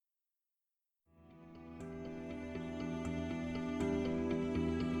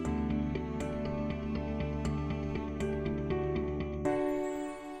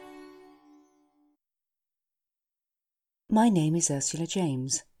My name is Ursula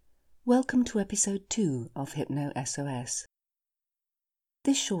James. Welcome to episode 2 of Hypno SOS.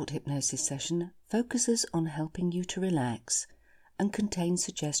 This short hypnosis session focuses on helping you to relax and contains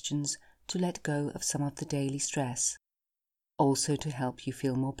suggestions to let go of some of the daily stress, also to help you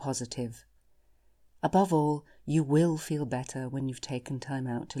feel more positive. Above all, you will feel better when you've taken time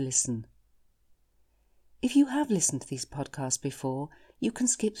out to listen. If you have listened to these podcasts before, you can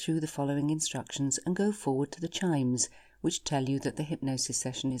skip through the following instructions and go forward to the chimes, which tell you that the hypnosis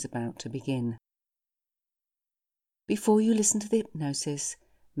session is about to begin. Before you listen to the hypnosis,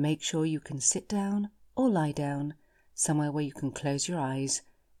 make sure you can sit down or lie down, somewhere where you can close your eyes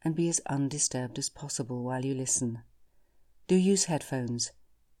and be as undisturbed as possible while you listen. Do use headphones.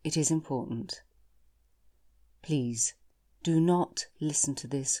 It is important. Please, do not listen to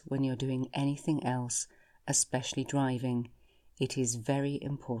this when you're doing anything else, especially driving. It is very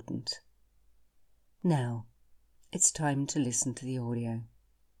important. Now, it's time to listen to the audio.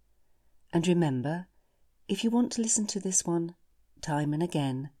 And remember, if you want to listen to this one time and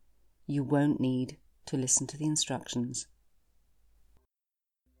again, you won't need to listen to the instructions.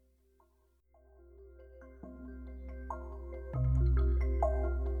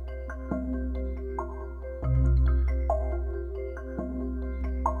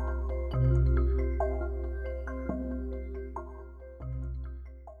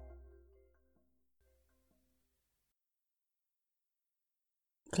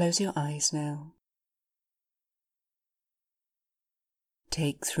 Close your eyes now.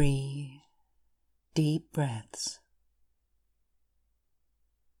 Take 3 deep breaths.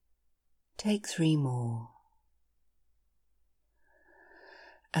 Take 3 more.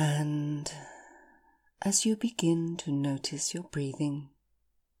 And as you begin to notice your breathing,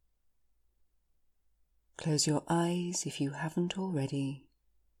 close your eyes if you haven't already,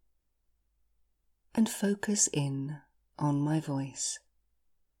 and focus in on my voice.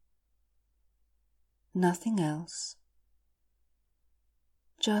 Nothing else,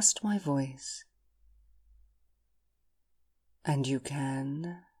 just my voice. And you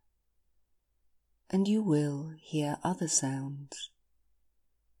can, and you will hear other sounds.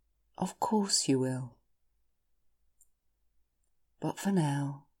 Of course you will. But for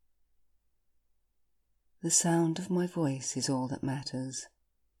now, the sound of my voice is all that matters.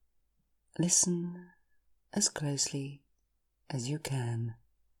 Listen as closely as you can.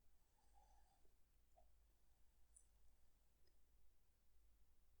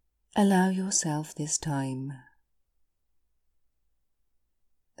 Allow yourself this time.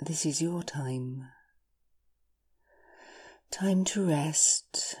 This is your time. Time to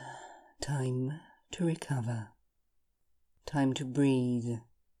rest, time to recover, time to breathe.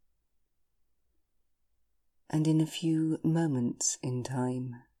 And in a few moments in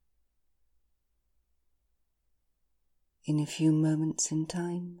time,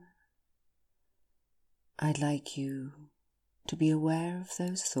 I'd like you to be aware of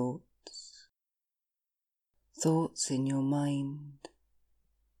those thoughts in your mind,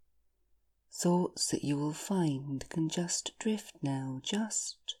 thoughts that you will find can just drift now,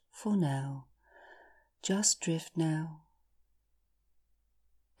 just for now, just drift now.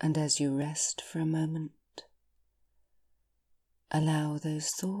 And as you rest for a moment, allow those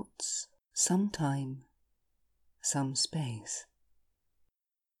thoughts some time, some space.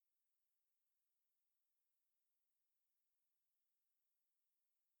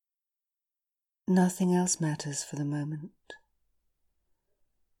 Nothing else matters for the moment.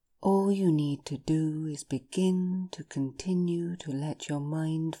 All you need to do is begin to continue to let your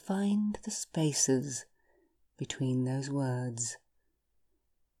mind find the spaces between those words,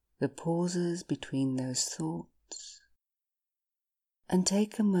 the pauses between those thoughts, and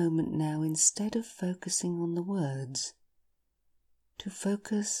take a moment now, instead of focusing on the words, to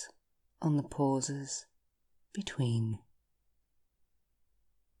focus on the pauses between.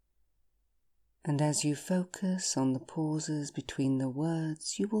 And as you focus on the pauses between the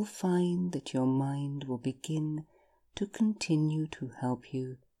words, you will find that your mind will begin to continue to help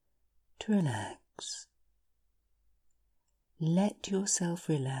you to relax. Let yourself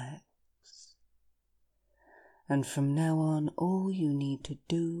relax. And from now on, all you need to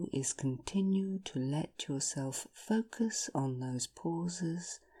do is continue to let yourself focus on those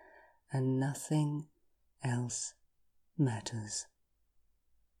pauses, and nothing else matters.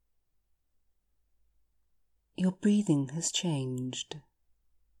 Your breathing has changed,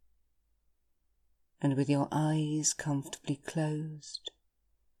 and with your eyes comfortably closed,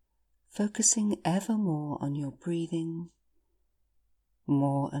 focusing ever more on your breathing,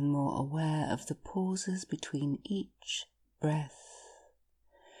 more and more aware of the pauses between each breath,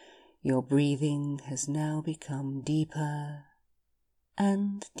 Your breathing has now become deeper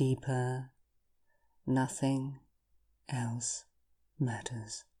and deeper. Nothing else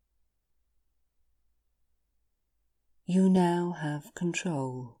matters. You now have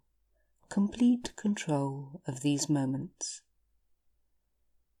control, complete control of these moments,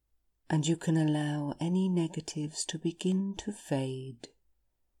 and you can allow any negatives to begin to fade,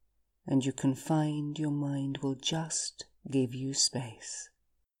 and you can find your mind will just give you space.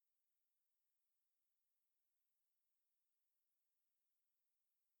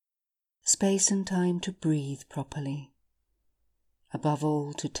 Space and time to breathe properly, above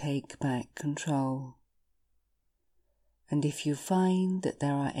all to take back control. And if you find that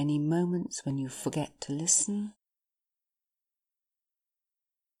there are any moments when you forget to listen,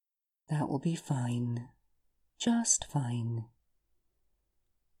 that will be fine, just fine.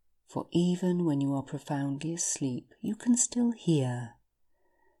 For even when you are profoundly asleep, you can still hear,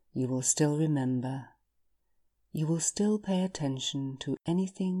 you will still remember, you will still pay attention to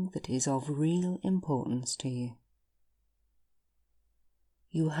anything that is of real importance to you.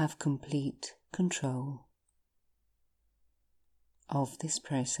 You have complete control of this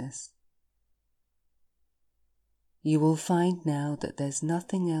process. You will find now that there's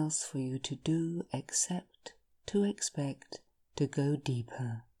nothing else for you to do except to expect to go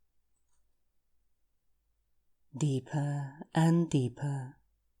deeper. Deeper and deeper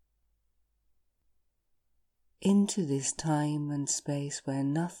into this time and space where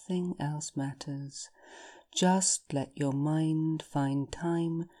nothing else matters. Just let your mind find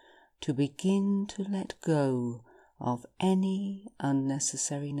time to begin to let go of any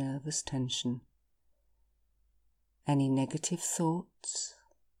unnecessary nervous tension, any negative thoughts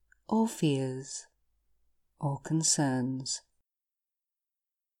or fears or concerns.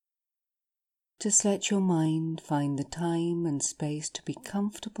 Just let your mind find the time and space to be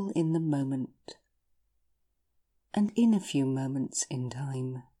comfortable in the moment, and in a few moments in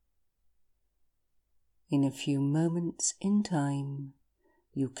time. In a few moments in time,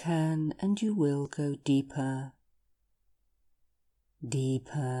 you can and you will go deeper,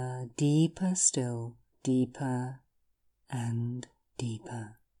 deeper, deeper still, deeper and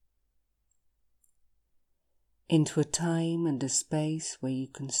deeper. Into a time and a space where you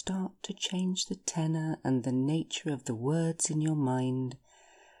can start to change the tenor and the nature of the words in your mind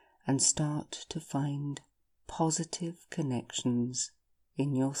and start to find positive connections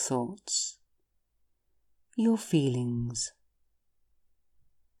in your thoughts, your feelings,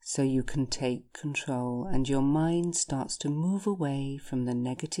 so you can take control and your mind starts to move away from the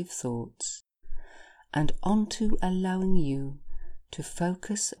negative thoughts and onto allowing you to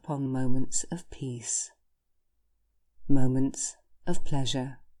focus upon moments of peace, moments of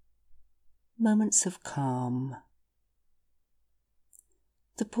pleasure, moments of calm.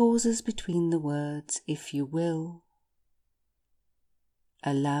 The pauses between the words, if you will,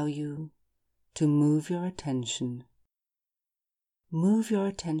 allow you to move your attention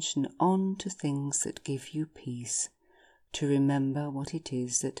on to things that give you peace, to remember what it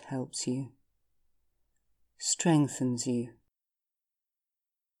is that helps you, strengthens you,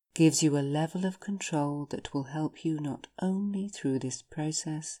 gives you a level of control that will help you not only through this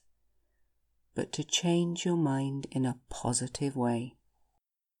process, but to change your mind in a positive way.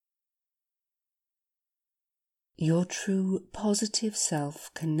 Your true positive self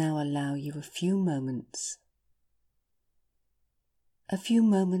can now allow you a few moments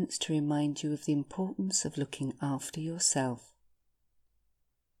to remind you of the importance of looking after yourself,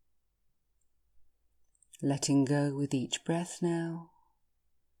 letting go with each breath now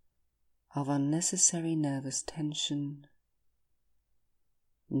of unnecessary nervous tension,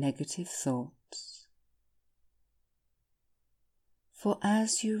 negative thoughts. For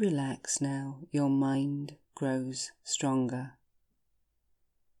as you relax now, your mind grows stronger.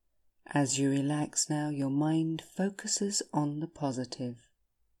 As you relax now, your mind focuses on the positive.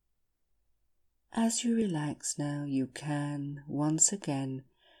 As you relax now, you can once again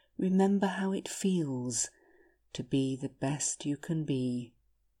remember how it feels to be the best you can be,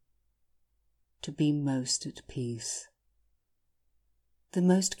 to be most at peace, the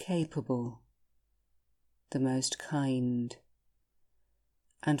most capable, the most kind,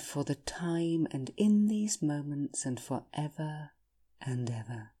 and for the time and in these moments and forever and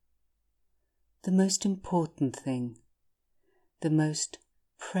ever. The most important thing, the most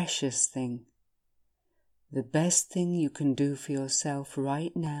precious thing, the best thing you can do for yourself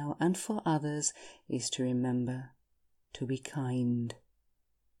right now and for others is to remember to be kind.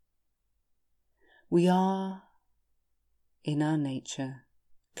 We are, in our nature,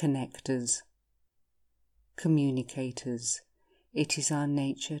 connectors, communicators, It is our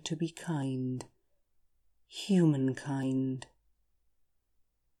nature to be kind, humankind.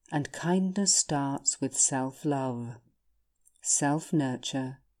 And kindness starts with self-love,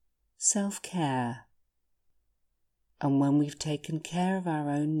 self-nurture, self-care. And when we've taken care of our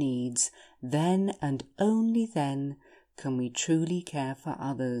own needs, then and only then can we truly care for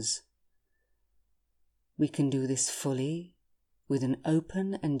others. We can do this fully, with an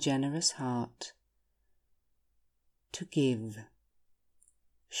open and generous heart. To give,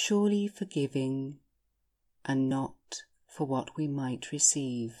 surely for giving, and not for what we might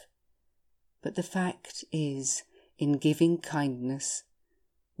receive. But the fact is, in giving kindness,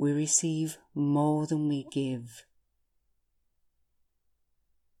 we receive more than we give.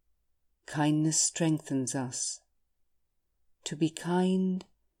 Kindness strengthens us. To be kind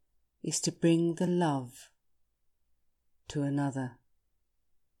is to bring the love to another.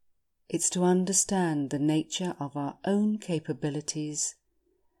 It's to understand the nature of our own capabilities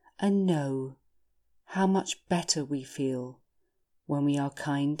and know how much better we feel when we are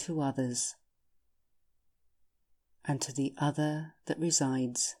kind to others and to the other that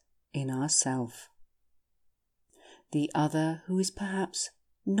resides in ourself. The other who is perhaps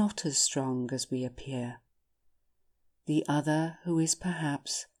not as strong as we appear. The other who is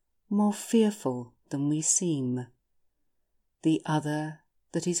perhaps more fearful than we seem. The other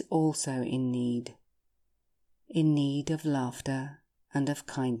that is also in need of laughter and of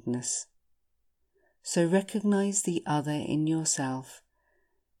kindness. So recognize the other in yourself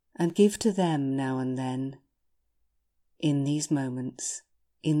and give to them now and then, in these moments,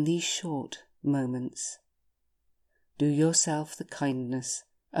 in these short moments. Do yourself the kindness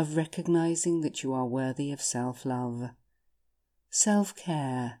of recognizing that you are worthy of self-love,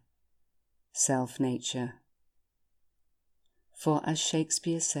 self-care, self-nature. For as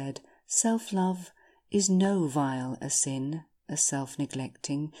Shakespeare said, self-love is no vile a sin as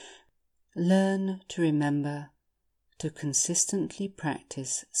self-neglecting. Learn to remember to consistently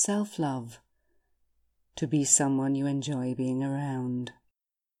practice self-love, to be someone you enjoy being around.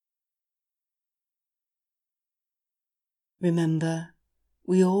 Remember,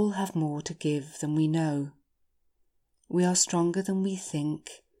 we all have more to give than we know. We are stronger than we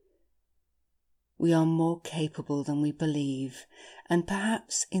think. We are more capable than we believe, and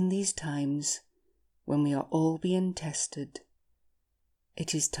perhaps in these times, when we are all being tested,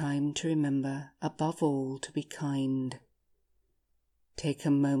 it is time to remember above all to be kind. Take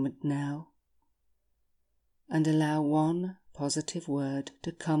a moment now and allow one positive word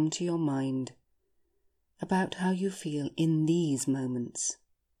to come to your mind about how you feel in these moments,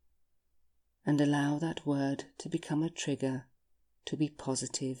 and allow that word to become a trigger to be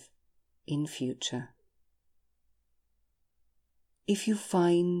positive in future. If you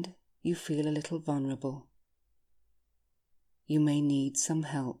find you feel a little vulnerable, you may need some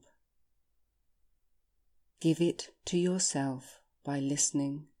help. Give it to yourself by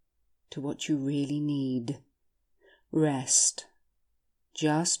listening to what you really need. Rest.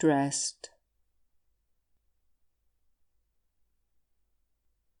 Just rest.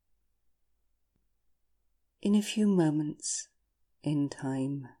 In a few moments in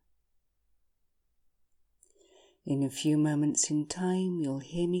time. In a few moments in time, you'll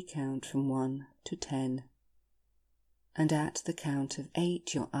hear me count from 1 to 10. And at the count of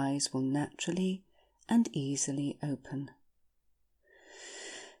 8, your eyes will naturally and easily open.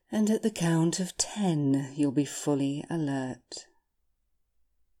 And at the count of 10, you'll be fully alert,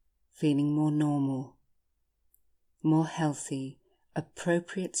 feeling more normal, more healthy,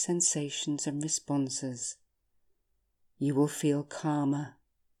 appropriate sensations and responses. You will feel calmer,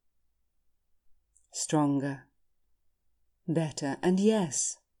 stronger, better, and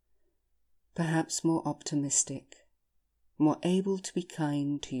yes, perhaps more optimistic, more able to be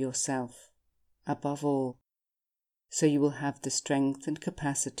kind to yourself, above all, so you will have the strength and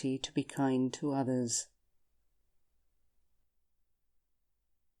capacity to be kind to others.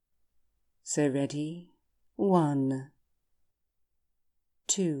 So ready? 1,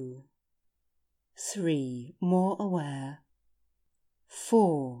 2, 3, more aware,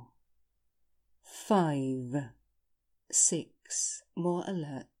 4, 5, 6, more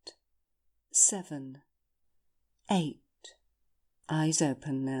alert, 7, 8, eyes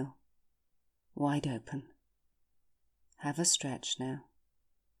open now, wide open. Have a stretch now.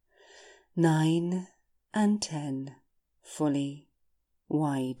 9 and 10, fully,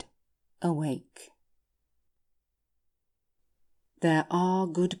 wide, awake. There are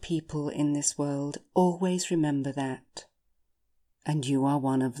good people in this world, always remember that, and you are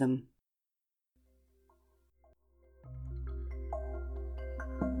one of them.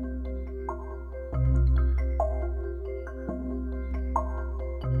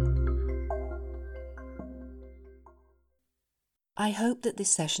 I hope that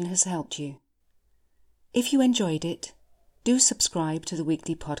this session has helped you. If you enjoyed it, do subscribe to the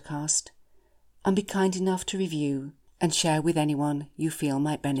weekly podcast and be kind enough to review and share with anyone you feel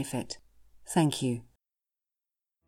might benefit. Thank you.